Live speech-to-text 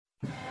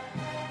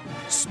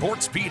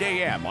Sports Beat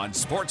AM on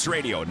Sports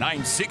Radio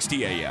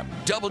 960 AM.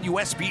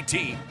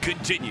 WSBT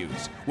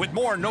continues with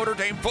more Notre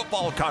Dame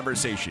football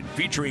conversation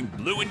featuring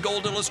Blue and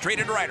Gold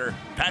Illustrated writer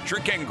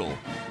Patrick Engel.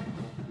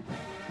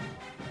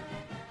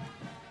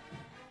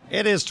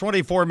 It is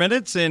 24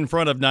 minutes in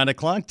front of 9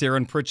 o'clock.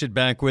 Darren Pritchett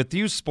back with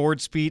you.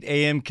 Sports Beat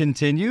AM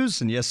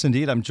continues. And yes,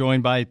 indeed, I'm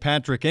joined by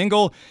Patrick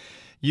Engel.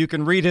 You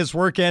can read his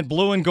work at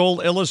Blue and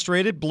Gold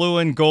Illustrated,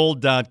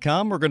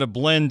 blueandgold.com. We're going to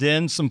blend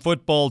in some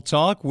football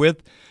talk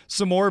with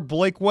some more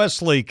Blake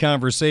Wesley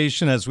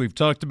conversation, as we've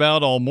talked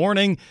about all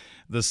morning.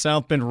 The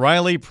South Bend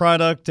Riley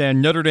product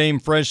and Notre Dame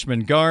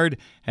freshman guard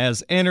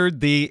has entered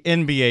the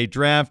NBA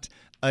draft.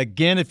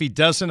 Again, if he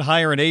doesn't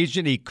hire an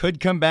agent, he could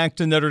come back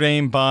to Notre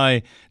Dame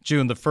by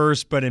June the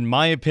 1st. But in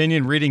my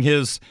opinion, reading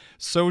his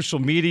social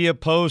media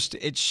post,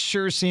 it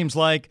sure seems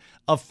like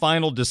a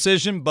final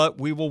decision,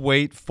 but we will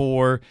wait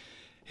for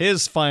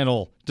his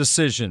final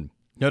decision,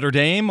 Notre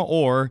Dame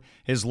or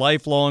his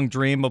lifelong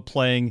dream of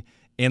playing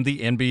in the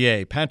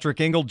NBA.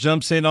 Patrick Engel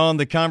jumps in on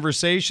the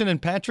conversation.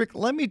 And Patrick,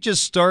 let me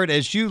just start.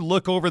 As you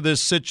look over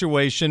this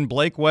situation,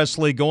 Blake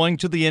Wesley going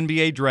to the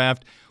NBA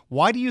draft,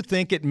 why do you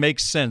think it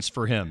makes sense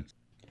for him?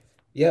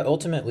 Yeah,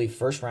 ultimately,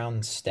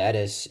 first-round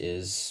status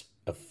is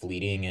a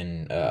fleeting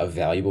and a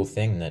valuable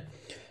thing that,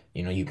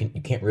 you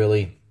can't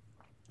really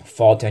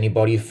fault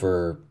anybody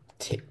for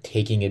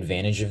taking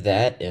advantage of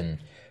that and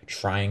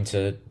trying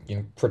to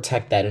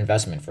protect that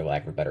investment, for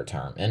lack of a better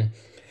term. And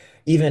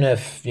even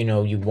if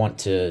you want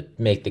to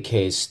make the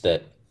case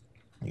that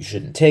you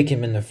shouldn't take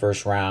him in the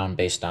first round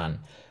based on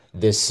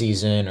this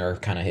season or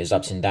kind of his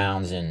ups and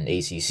downs in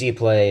ACC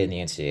play and the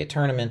NCAA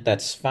tournament,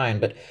 that's fine.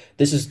 But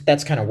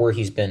that's kind of where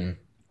he's been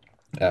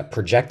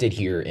projected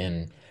here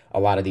in a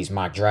lot of these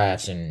mock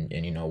drafts, and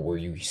where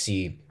you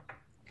see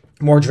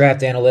more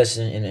draft analysts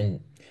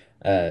and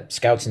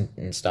scouts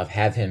and stuff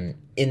have him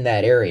in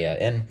that area.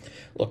 And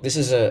look, this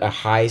is a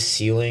high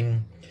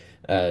ceiling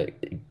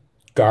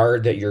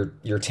guard that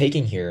you're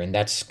taking here, and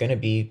that's going to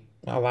be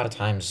a lot of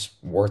times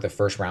worth a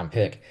first round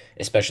pick,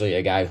 especially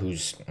a guy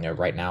who's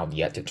right now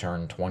yet to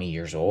turn 20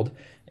 years old.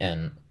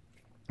 And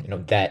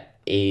that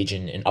age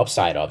and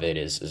upside of it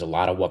is a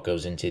lot of what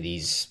goes into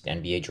these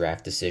NBA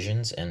draft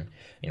decisions, and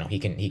he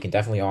can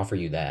definitely offer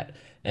you that.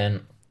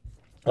 And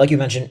like you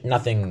mentioned,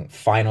 nothing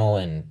final,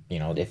 and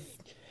if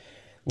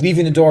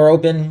leaving the door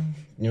open,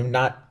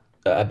 not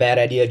a bad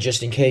idea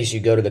just in case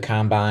you go to the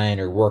combine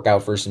or work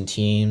out for some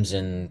teams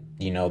and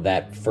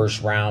that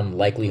first round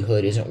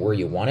likelihood isn't where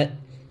you want it.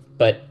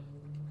 But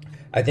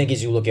I think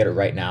as you look at it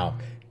right now,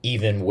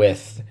 even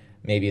with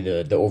maybe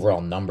the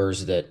overall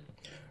numbers that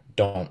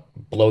don't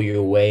blow you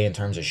away in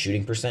terms of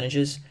shooting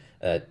percentages,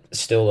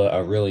 still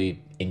a really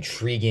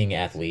intriguing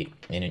athlete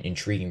and an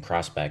intriguing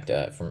prospect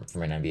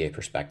from an NBA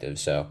perspective.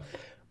 So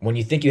when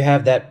you think you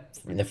have that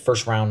in the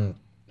first round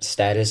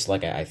status,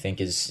 like I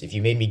think is, if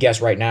you made me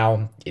guess right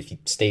now, if he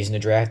stays in the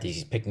draft, if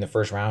he's picked in the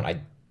first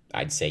round,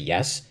 I'd say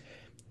yes.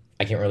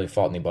 I can't really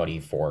fault anybody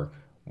for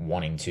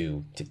wanting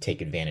to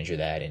take advantage of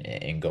that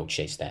and go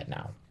chase that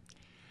now.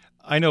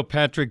 I know,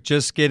 Patrick,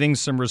 just getting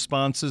some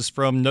responses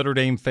from Notre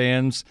Dame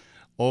fans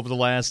over the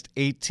last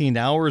 18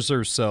 hours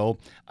or so.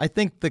 I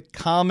think the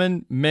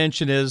common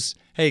mention is,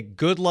 hey,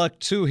 good luck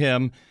to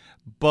him,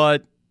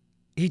 but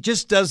he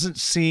just doesn't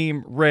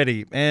seem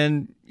ready.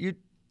 And you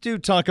do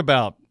talk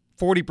about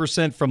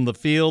 40% from the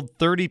field,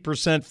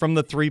 30% from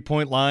the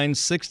three-point line,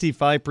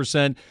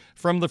 65%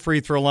 from the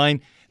free throw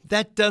line.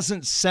 That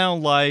doesn't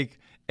sound like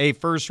a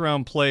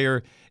first-round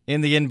player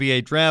in the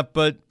NBA draft.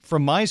 But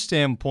from my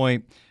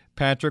standpoint,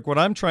 Patrick, what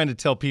I'm trying to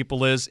tell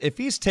people is if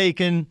he's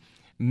taken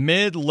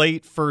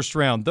mid-late first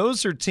round,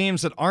 those are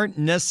teams that aren't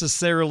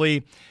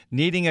necessarily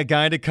needing a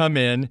guy to come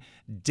in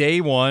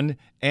day one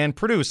and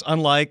produce,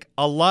 unlike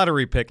a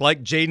lottery pick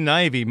like Jaden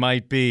Ivey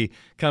might be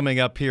coming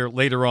up here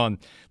later on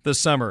this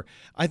summer.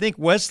 I think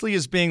Wesley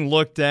is being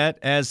looked at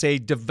as a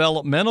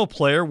developmental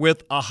player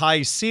with a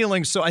high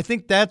ceiling, so I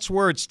think that's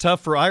where it's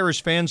tough for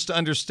Irish fans to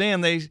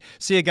understand. They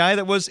see a guy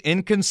that was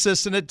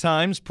inconsistent at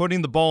times,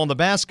 putting the ball in the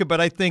basket, but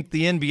I think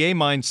the NBA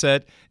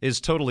mindset is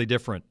totally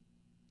different.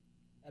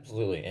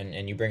 Absolutely,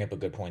 and you bring up a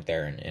good point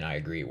there, and I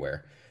agree,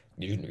 where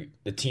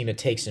the team that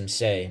takes him,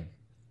 say,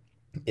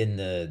 in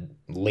the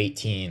late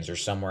teens or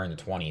somewhere in the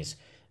 20s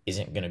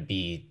isn't going to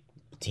be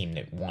a team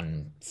that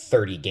won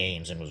 30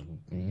 games and was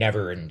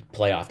never in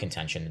playoff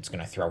contention. It's going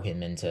to throw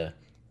him into,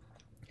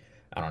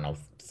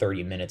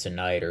 30 minutes a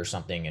night or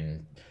something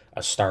and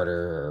a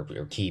starter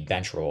or key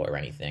bench role or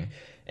anything.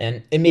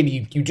 And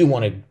maybe you do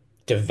want to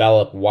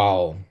develop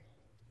while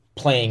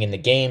playing in the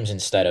games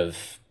instead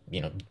of,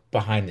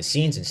 behind the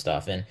scenes and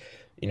stuff. And,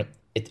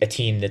 a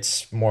team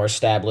that's more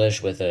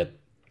established with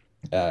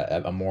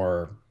a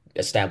more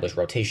established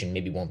rotation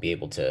maybe won't be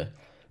able to,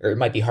 or it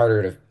might be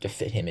harder to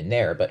fit him in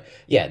there. But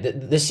yeah,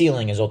 the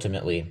ceiling is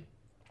ultimately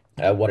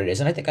what it is.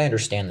 And I think I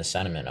understand the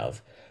sentiment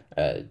of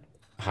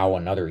how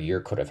another year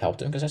could have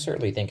helped him, because I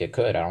certainly think it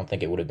could. I don't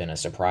think it would have been a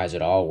surprise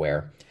at all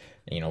where,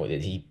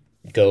 he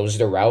goes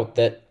the route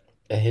that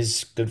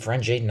his good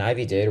friend Jaden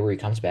Ivey did, where he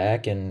comes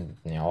back and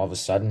all of a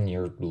sudden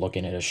you're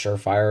looking at a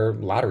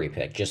surefire lottery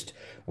pick, just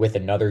with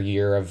another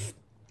year of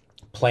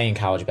playing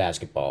college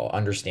basketball,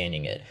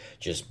 understanding it,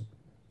 just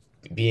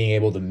being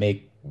able to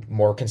make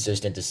more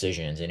consistent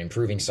decisions and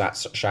improving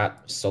shot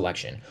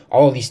selection.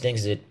 All of these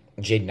things that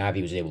Jaden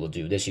Ivey was able to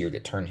do this year to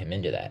turn him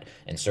into that.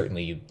 And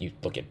certainly you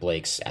look at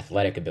Blake's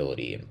athletic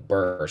ability and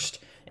burst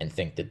and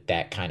think that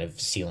that kind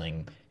of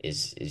ceiling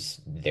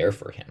is there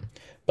for him.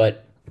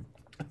 But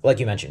like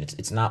you mentioned,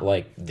 it's not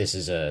like this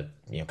is a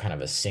kind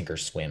of a sink or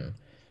swim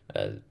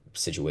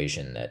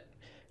situation that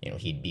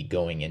he'd be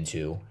going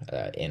into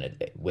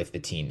with the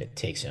team that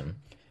takes him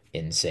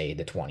in, say,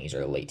 the 20s or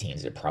the late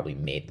teens that probably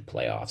made the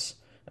playoffs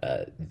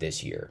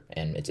this year.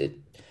 And it's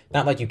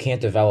not like you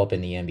can't develop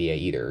in the NBA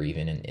either, or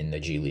even in the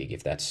G League,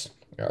 if that's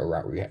a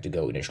route where you have to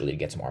go initially to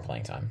get some more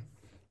playing time.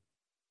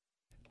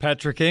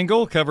 Patrick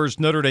Engel covers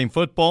Notre Dame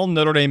football,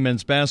 Notre Dame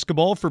men's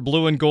basketball for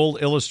Blue and Gold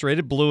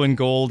Illustrated,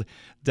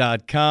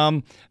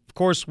 blueandgold.com. Of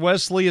course,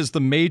 Wesley is the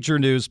major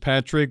news,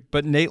 Patrick,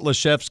 but Nate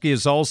Laszewski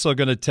is also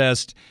going to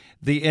test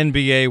the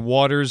NBA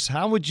waters.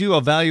 How would you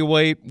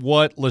evaluate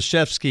what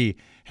Laszewski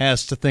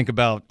has to think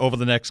about over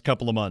the next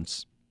couple of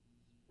months?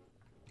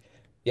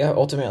 Yeah,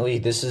 ultimately,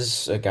 this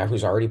is a guy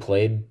who's already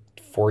played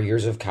 4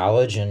 years of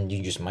college, and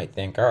you just might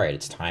think, all right,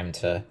 it's time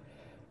to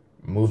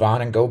move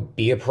on and go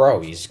be a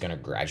pro. He's going to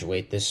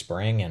graduate this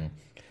spring, and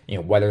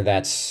whether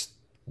that's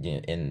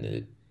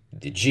in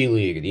the G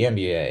League, the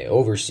NBA,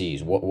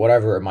 overseas,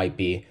 whatever it might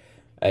be,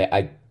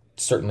 I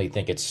certainly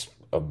think it's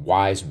a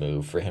wise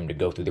move for him to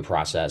go through the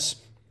process,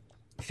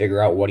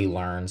 figure out what he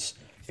learns,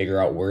 figure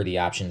out where the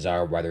options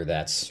are, whether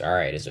that's, all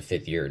right, as a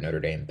fifth year Notre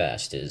Dame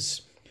best,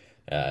 is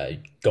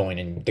going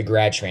in the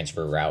grad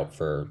transfer route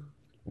for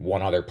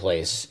one other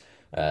place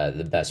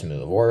the best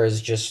move, or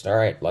is just, all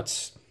right,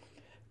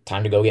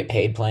 time to go get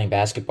paid playing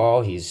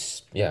basketball.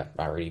 He's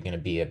already going to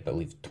be, I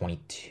believe,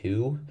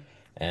 22,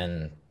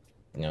 and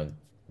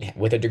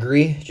with a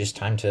degree, just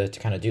time to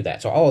kind of do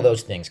that. So all of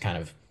those things kind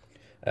of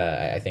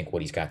I think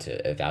what he's got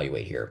to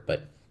evaluate here.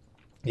 But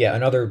yeah,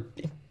 another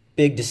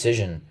big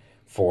decision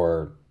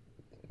for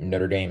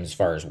Notre Dame as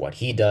far as what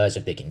he does,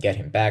 if they can get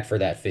him back for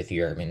that fifth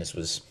year. I mean, this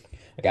was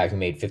a guy who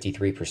made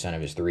 53%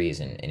 of his threes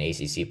in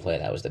ACC play.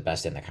 That was the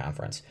best in the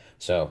conference.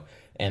 So,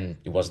 and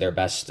he was their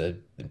best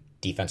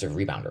defensive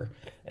rebounder.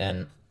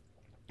 And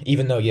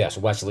even though, yes,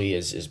 Wesley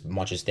is, as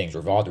much as things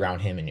revolved around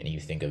him, and you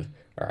think of,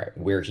 all right,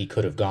 where he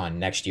could have gone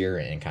next year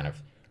and kind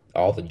of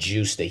all the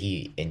juice that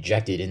he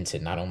injected into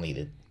not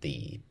only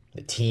the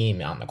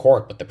team on the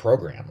court, but the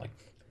program. Like,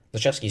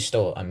 Laszewski's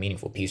still a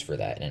meaningful piece for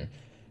that, and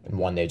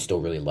one they'd still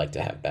really like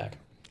to have back.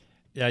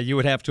 Yeah, you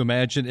would have to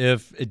imagine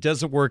if it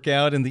doesn't work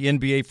out in the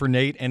NBA for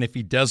Nate, and if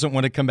he doesn't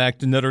want to come back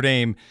to Notre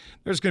Dame,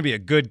 there's going to be a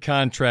good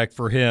contract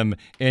for him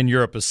in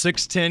Europe. A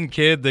 6'10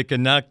 kid that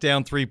can knock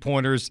down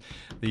three-pointers.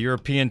 The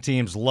European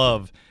teams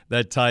love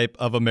that type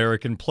of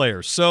American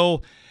player.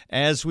 So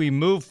as we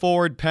move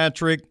forward,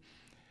 Patrick,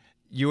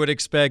 you would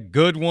expect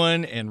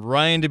Goodwin and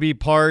Ryan to be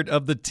part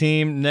of the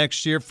team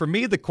next year. For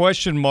me, the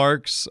question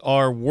marks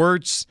are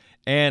Wirtz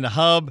and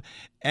Hub.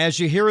 As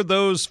you hear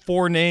those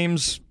four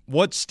names,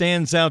 what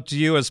stands out to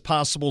you as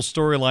possible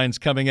storylines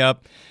coming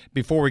up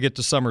before we get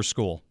to summer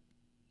school?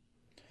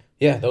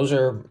 Yeah, those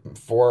are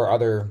four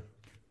other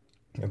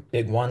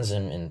big ones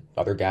and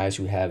other guys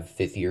who have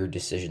fifth-year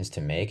decisions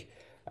to make.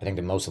 I think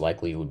the most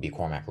likely would be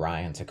Cormac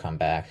Ryan to come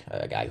back,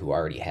 a guy who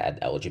already had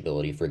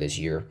eligibility for this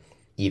year,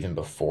 even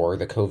before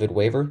the COVID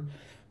waiver.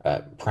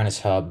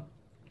 Prentice Hub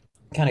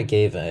kind of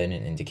gave an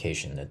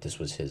indication that this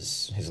was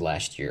his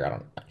last year. I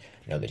don't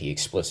know that he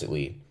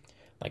explicitly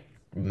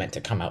meant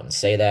to come out and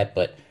say that,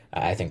 but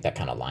I think that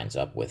kind of lines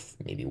up with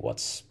maybe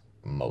what's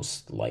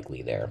most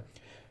likely there.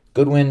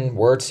 Goodwin,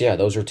 Wirtz, yeah,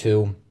 those are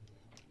two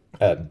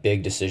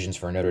big decisions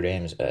for Notre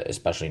Dame,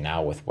 especially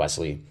now with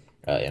Wesley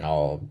and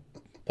all,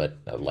 but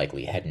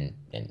likely heading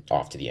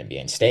off to the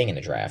NBA and staying in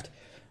the draft.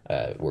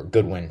 Where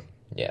Goodwin,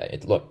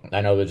 look,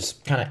 I know it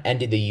just kind of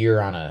ended the year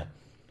on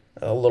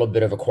a little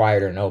bit of a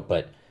quieter note,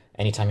 but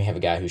anytime you have a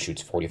guy who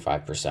shoots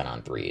 45%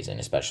 on threes, and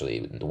especially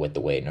with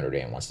the way Notre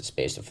Dame wants to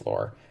space the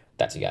floor,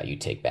 that's a guy you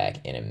take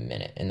back in a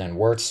minute. And then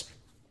Wirtz,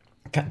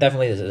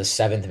 definitely the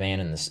seventh man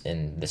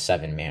in the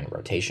seven-man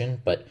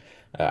rotation, but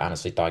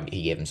honestly thought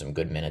he gave him some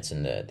good minutes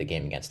in the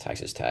game against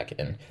Texas Tech,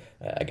 and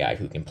a guy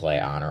who can play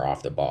on or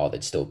off the ball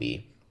that'd still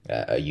be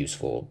a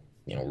useful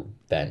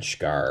bench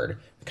guard,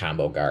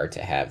 combo guard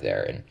to have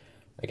there. And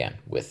again,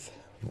 with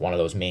one of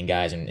those main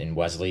guys in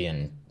Wesley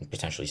and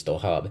potentially still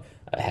Hub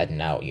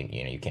heading out,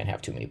 you can't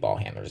have too many ball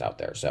handlers out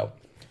there. So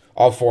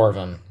all four of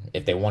them,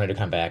 if they wanted to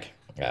come back,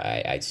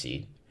 I'd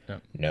see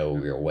no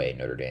real way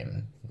Notre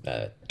Dame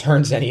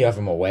turns any of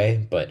them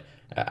away, but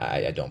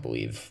I don't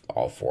believe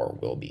all four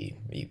will be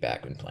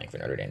back and playing for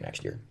Notre Dame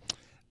next year.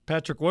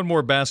 Patrick, one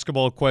more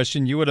basketball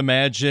question. You would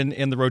imagine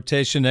in the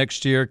rotation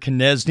next year,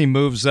 Konieczny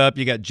moves up.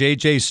 You got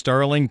J.J.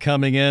 Starling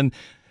coming in.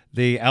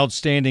 the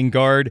outstanding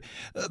guard.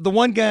 The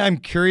one guy I'm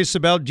curious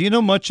about, do you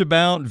know much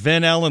about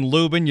Ven-Allen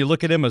Lubin? You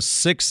look at him, a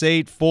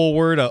 6'8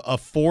 forward, a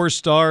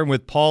four-star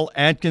with Paul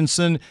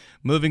Atkinson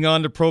moving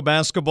on to pro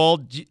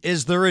basketball.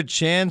 Is there a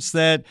chance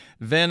that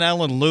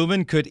Ven-Allen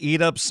Lubin could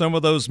eat up some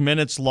of those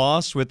minutes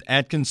lost with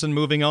Atkinson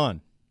moving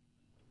on?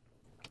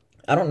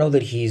 I don't know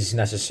that he's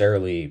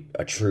necessarily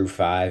a true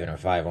five and a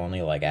five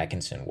only like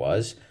Atkinson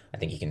was. I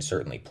think he can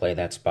certainly play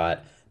that spot.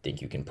 I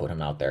think you can put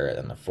him out there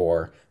in the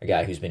four, a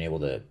guy who's been able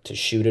to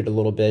shoot it a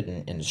little bit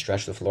and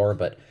stretch the floor.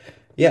 But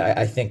yeah,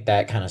 I think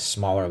that kind of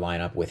smaller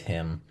lineup with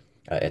him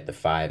at the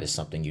five is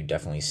something you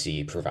definitely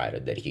see,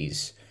 provided that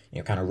he's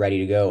kind of ready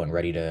to go and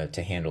ready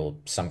to handle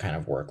some kind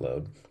of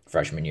workload.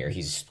 Freshman year,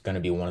 he's going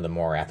to be one of the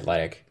more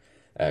athletic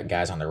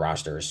guys on the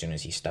roster as soon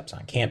as he steps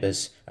on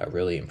campus. A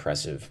really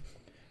impressive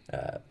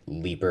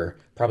leaper.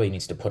 Probably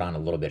needs to put on a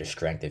little bit of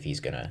strength if he's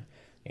going to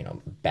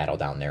battle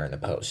down there in the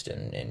post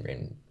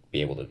and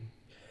be able to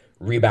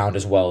rebound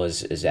as well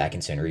as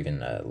Atkinson or even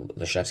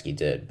Leshevsky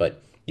did.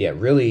 But yeah,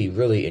 really,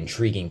 really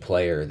intriguing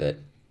player that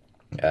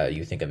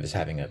you think of as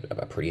having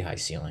a pretty high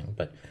ceiling.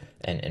 But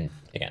and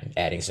again,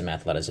 adding some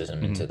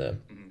athleticism into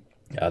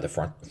the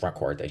front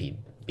court that he'd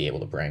be able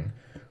to bring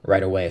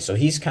right away. So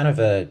he's kind of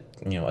a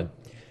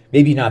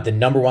maybe not the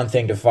number one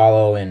thing to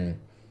follow in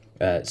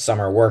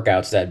summer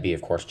workouts. That'd be,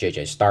 of course,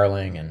 J.J.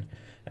 Starling and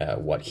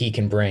what he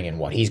can bring and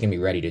what he's going to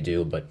be ready to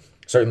do. But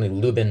certainly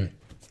Lubin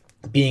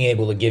being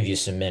able to give you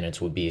some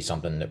minutes would be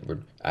something that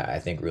would, I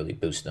think, really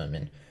boost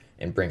them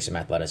and bring some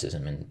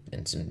athleticism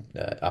and some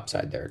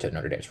upside there to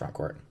Notre Dame's front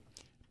court.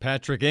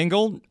 Patrick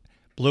Ingle,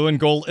 Blue and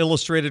Gold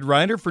Illustrated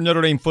writer for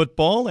Notre Dame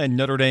football and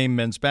Notre Dame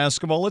men's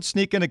basketball. Let's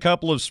sneak in a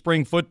couple of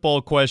spring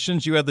football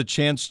questions. You had the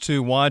chance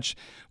to watch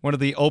one of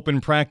the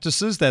open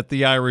practices that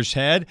the Irish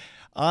had.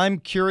 I'm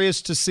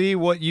curious to see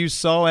what you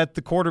saw at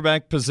the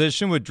quarterback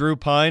position with Drew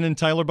Pyne and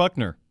Tyler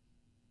Buchner.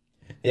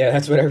 Yeah,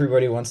 that's what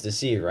everybody wants to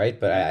see, right?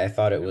 But I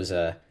thought it was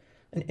an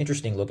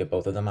interesting look at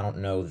both of them. I don't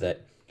know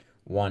that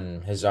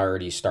one has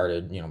already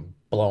started,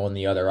 blowing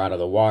the other out of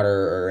the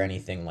water or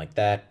anything like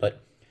that.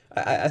 But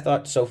I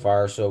thought so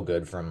far so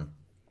good from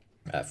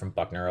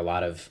Buchner. A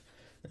lot of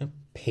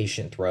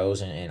patient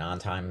throws and on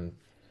time,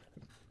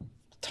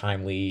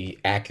 timely,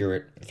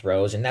 accurate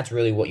throws, and that's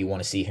really what you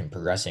want to see him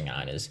progressing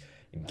on, is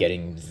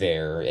getting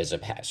there as a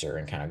passer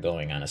and kind of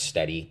going on a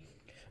steady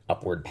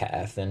upward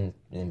path. And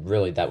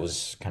really that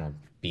was kind of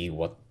be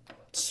what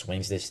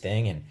swings this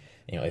thing. And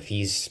if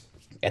he's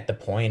at the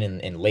point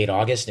in late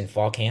August in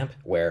fall camp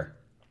where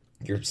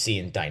you're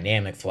seeing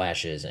dynamic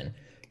flashes and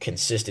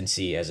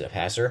consistency as a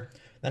passer,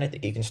 then I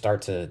think you can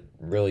start to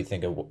really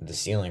think of the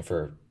ceiling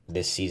for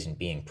this season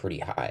being pretty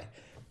high.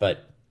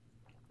 But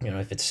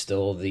if it's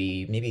still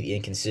maybe the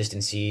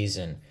inconsistencies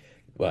and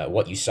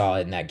what you saw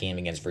in that game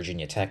against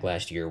Virginia Tech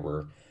last year,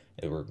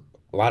 there were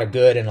a lot of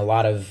good and a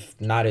lot of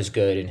not as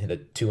good in the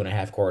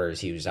 2.5 quarters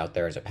he was out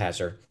there as a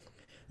passer,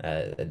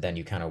 then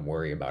you kind of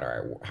worry about, all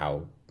right,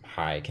 how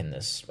high can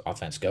this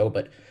offense go?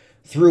 But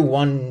through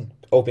one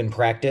open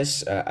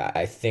practice,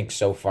 I think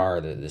so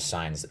far the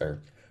signs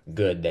are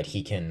good that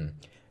he can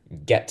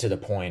get to the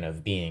point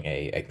of being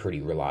a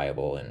pretty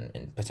reliable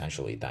and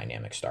potentially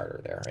dynamic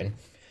starter there.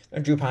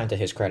 And Drew Pyne, to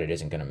his credit,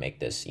 isn't going to make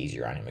this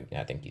easier on him.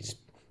 I think he's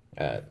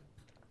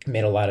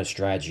made a lot of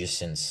strides just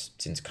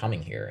since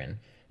coming here, and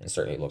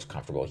certainly looks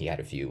comfortable. He had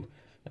a few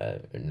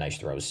nice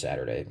throws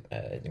Saturday,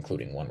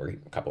 including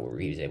a couple where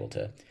he was able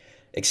to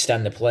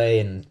extend the play,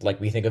 and like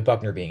we think of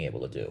Buchner being able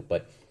to do.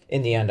 But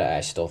in the end,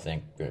 I still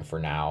think for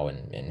now,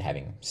 and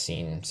having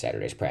seen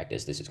Saturday's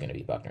practice, this is going to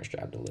be Buchner's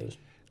job to lose.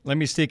 Let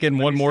me sneak in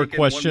one more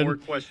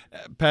question.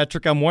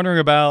 Patrick, I'm wondering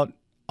about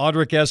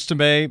Audric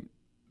Estime,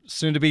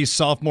 soon-to-be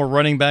sophomore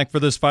running back for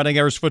this Fighting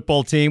Irish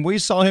football team. We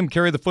saw him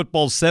carry the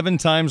football 7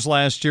 times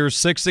last year,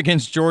 6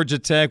 against Georgia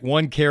Tech,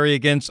 1 carry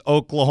against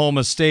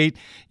Oklahoma State.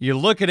 You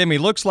look at him, he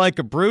looks like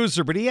a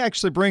bruiser, but he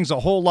actually brings a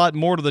whole lot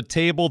more to the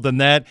table than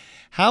that.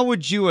 How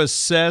would you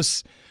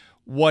assess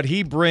what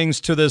he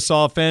brings to this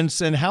offense,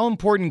 and how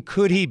important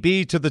could he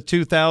be to the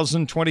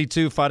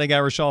 2022 Fighting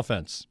Irish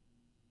offense?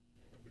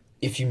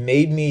 If you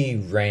made me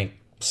rank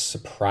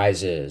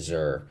surprises,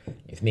 or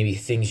if maybe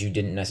things you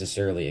didn't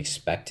necessarily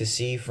expect to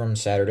see from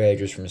Saturday,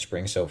 just from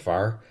spring so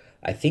far,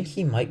 I think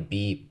he might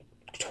be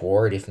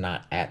toward, if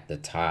not at the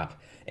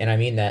top. And I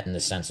mean that in the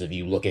sense of,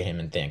 you look at him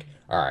and think,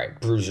 all right,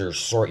 bruiser,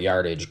 short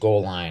yardage,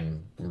 goal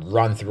line,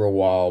 run through a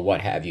wall, what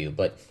have you.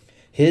 But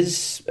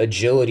his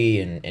agility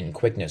and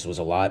quickness was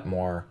a lot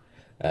more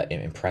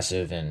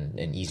impressive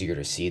and easier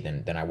to see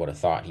than I would have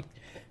thought. He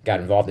got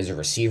involved as a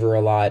receiver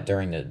a lot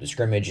during the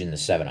scrimmage in the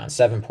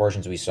 7-on-7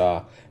 portions we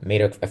saw,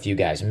 made a few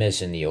guys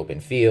miss in the open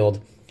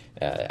field.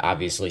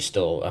 Obviously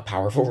still a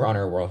powerful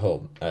runner where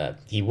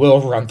he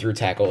will run through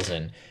tackles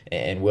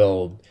and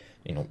will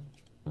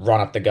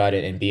run up the gut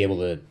and be able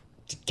to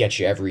get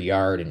you every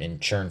yard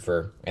and churn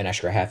for an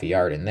extra half a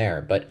yard in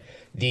there. But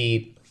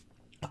the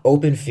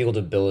open field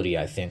ability,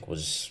 I think,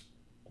 was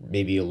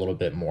maybe a little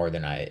bit more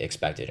than I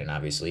expected, and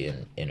obviously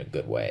in a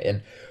good way.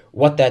 And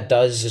what that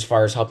does as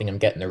far as helping him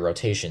get in the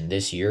rotation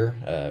this year,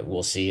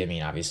 we'll see. I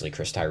mean, obviously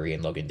Chris Tyree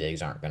and Logan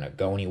Diggs aren't going to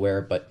go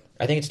anywhere, but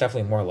I think it's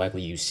definitely more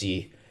likely you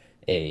see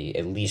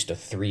at least a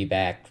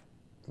 3-back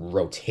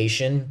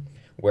rotation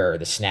where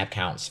the snap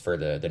counts for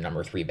the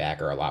number 3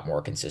 back are a lot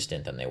more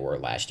consistent than they were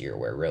last year,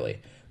 where really,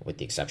 with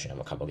the exception of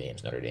a couple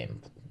games, Notre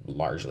Dame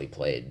largely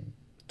played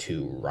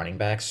 2 running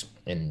backs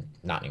and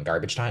not in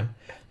garbage time.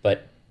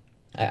 But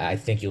I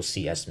think you'll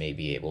see Estime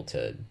be able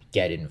to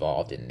get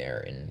involved in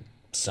there in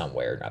some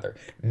way or another.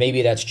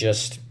 Maybe that's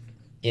just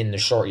in the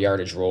short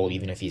yardage role,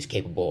 even if he's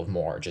capable of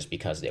more, just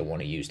because they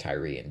want to use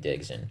Tyree and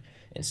Diggs in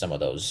some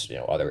of those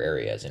other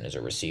areas and as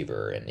a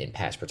receiver and in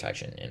pass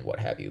protection and what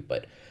have you.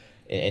 But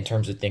in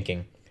terms of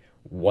thinking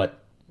what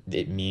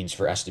it means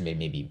for Estime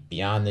maybe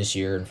beyond this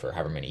year and for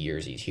however many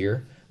years he's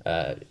here,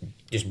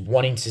 just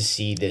wanting to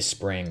see this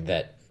spring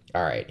that,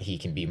 all right, he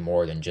can be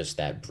more than just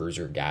that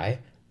bruiser guy.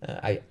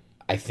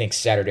 I think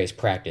Saturday's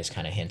practice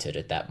kind of hinted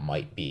at that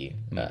might be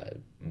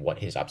what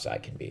his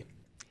upside can be.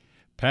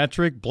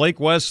 Patrick, Blake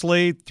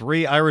Wesley,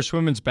 3 Irish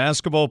women's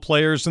basketball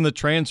players in the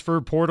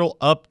transfer portal,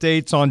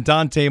 updates on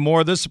Dante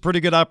Moore. This is a pretty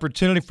good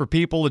opportunity for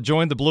people to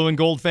join the Blue and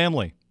Gold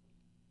family.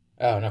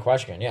 Oh, no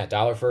question. Yeah,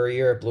 $1 for a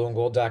year at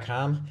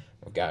blueandgold.com.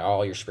 We've got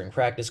all your spring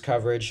practice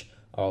coverage,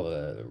 all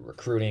the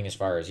recruiting as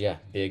far as,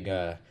 big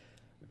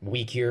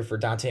week here for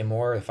Dante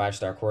Moore, the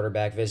 5-star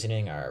quarterback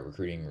visiting. Our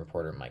recruiting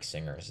reporter Mike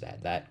Singer has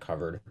had that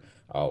covered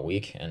all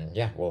week. And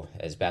well,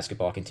 as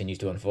basketball continues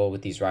to unfold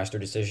with these roster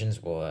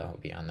decisions, we'll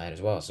be on that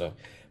as well. So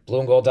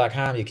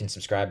blueandgold.com, you can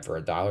subscribe for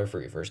 $1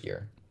 for your first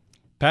year.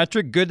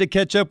 Patrick, good to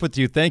catch up with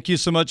you. Thank you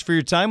so much for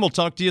your time. We'll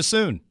talk to you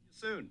soon.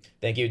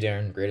 Thank you,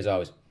 Darren. Great as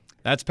always.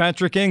 That's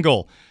Patrick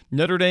Engel,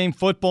 Notre Dame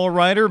football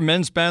writer,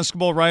 men's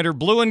basketball writer,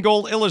 Blue and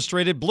Gold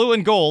Illustrated,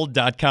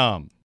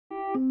 blueandgold.com.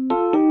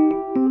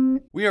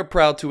 We are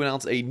proud to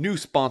announce a new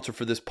sponsor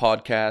for this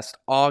podcast,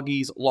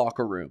 Augie's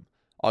Locker Room.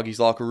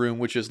 Augie's Locker Room,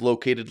 which is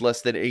located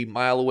less than a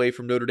mile away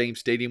from Notre Dame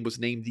Stadium, was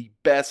named the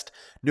best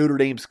Notre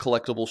Dame's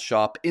collectible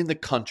shop in the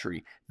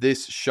country.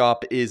 This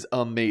shop is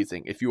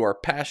amazing. If you are a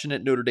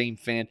passionate Notre Dame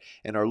fan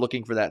and are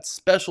looking for that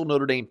special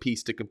Notre Dame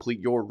piece to complete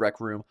your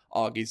rec room,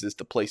 Augie's is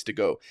the place to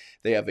go.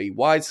 They have a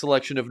wide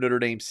selection of Notre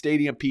Dame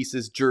stadium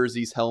pieces,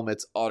 jerseys,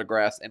 helmets,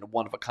 autographs, and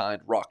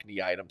one-of-a-kind Rockne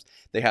items.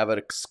 They have an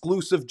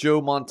exclusive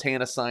Joe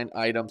Montana signed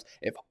items.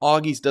 If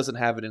Augie's doesn't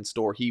have it in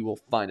store, he will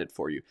find it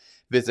for you.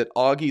 Visit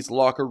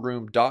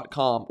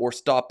augieslockerroom.com or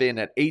stop in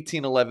at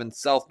 1811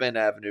 South Bend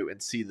Avenue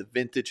and see the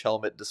vintage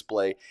helmet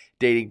display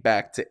dating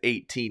back to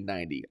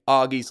 1890.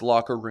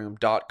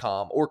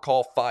 augieslockerroom.com or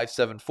call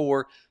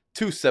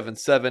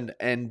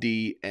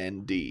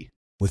 574-277-NDND.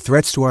 With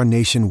threats to our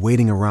nation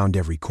waiting around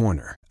every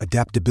corner,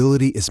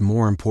 adaptability is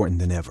more important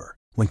than ever.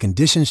 When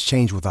conditions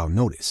change without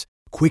notice,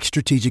 quick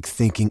strategic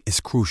thinking is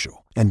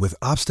crucial. And with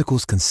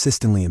obstacles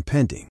consistently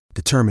impending,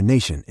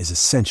 determination is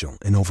essential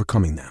in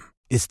overcoming them.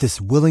 It's this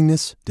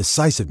willingness,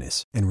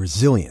 decisiveness, and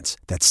resilience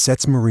that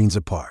sets Marines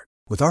apart.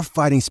 With our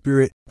fighting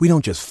spirit, we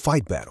don't just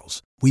fight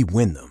battles, we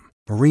win them.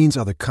 Marines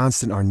are the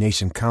constant our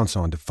nation counts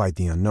on to fight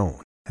the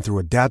unknown. And through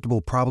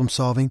adaptable problem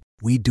solving,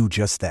 we do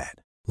just that.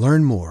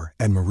 Learn more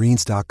at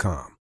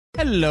marines.com.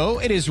 Hello,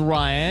 it is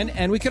Ryan,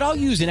 and we could all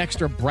use an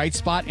extra bright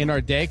spot in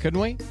our day, couldn't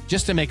we?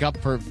 Just to make up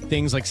for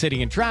things like sitting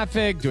in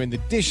traffic, doing the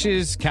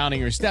dishes, counting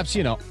your steps,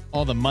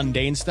 all the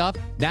mundane stuff.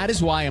 That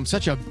is why I'm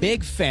such a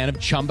big fan of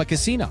Chumba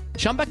Casino.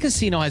 Chumba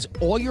Casino has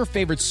all your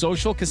favorite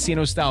social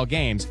casino-style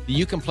games that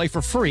you can play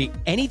for free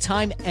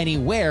anytime,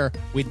 anywhere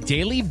with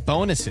daily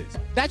bonuses.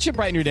 That should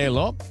brighten your day a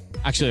little.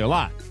 Actually, a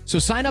lot. So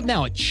sign up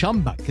now at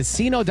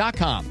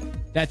ChumbaCasino.com.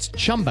 That's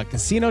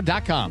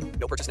ChumbaCasino.com.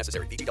 No purchase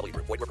necessary. VGW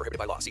Group. Void where prohibited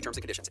by law. See terms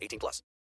and conditions. 18+.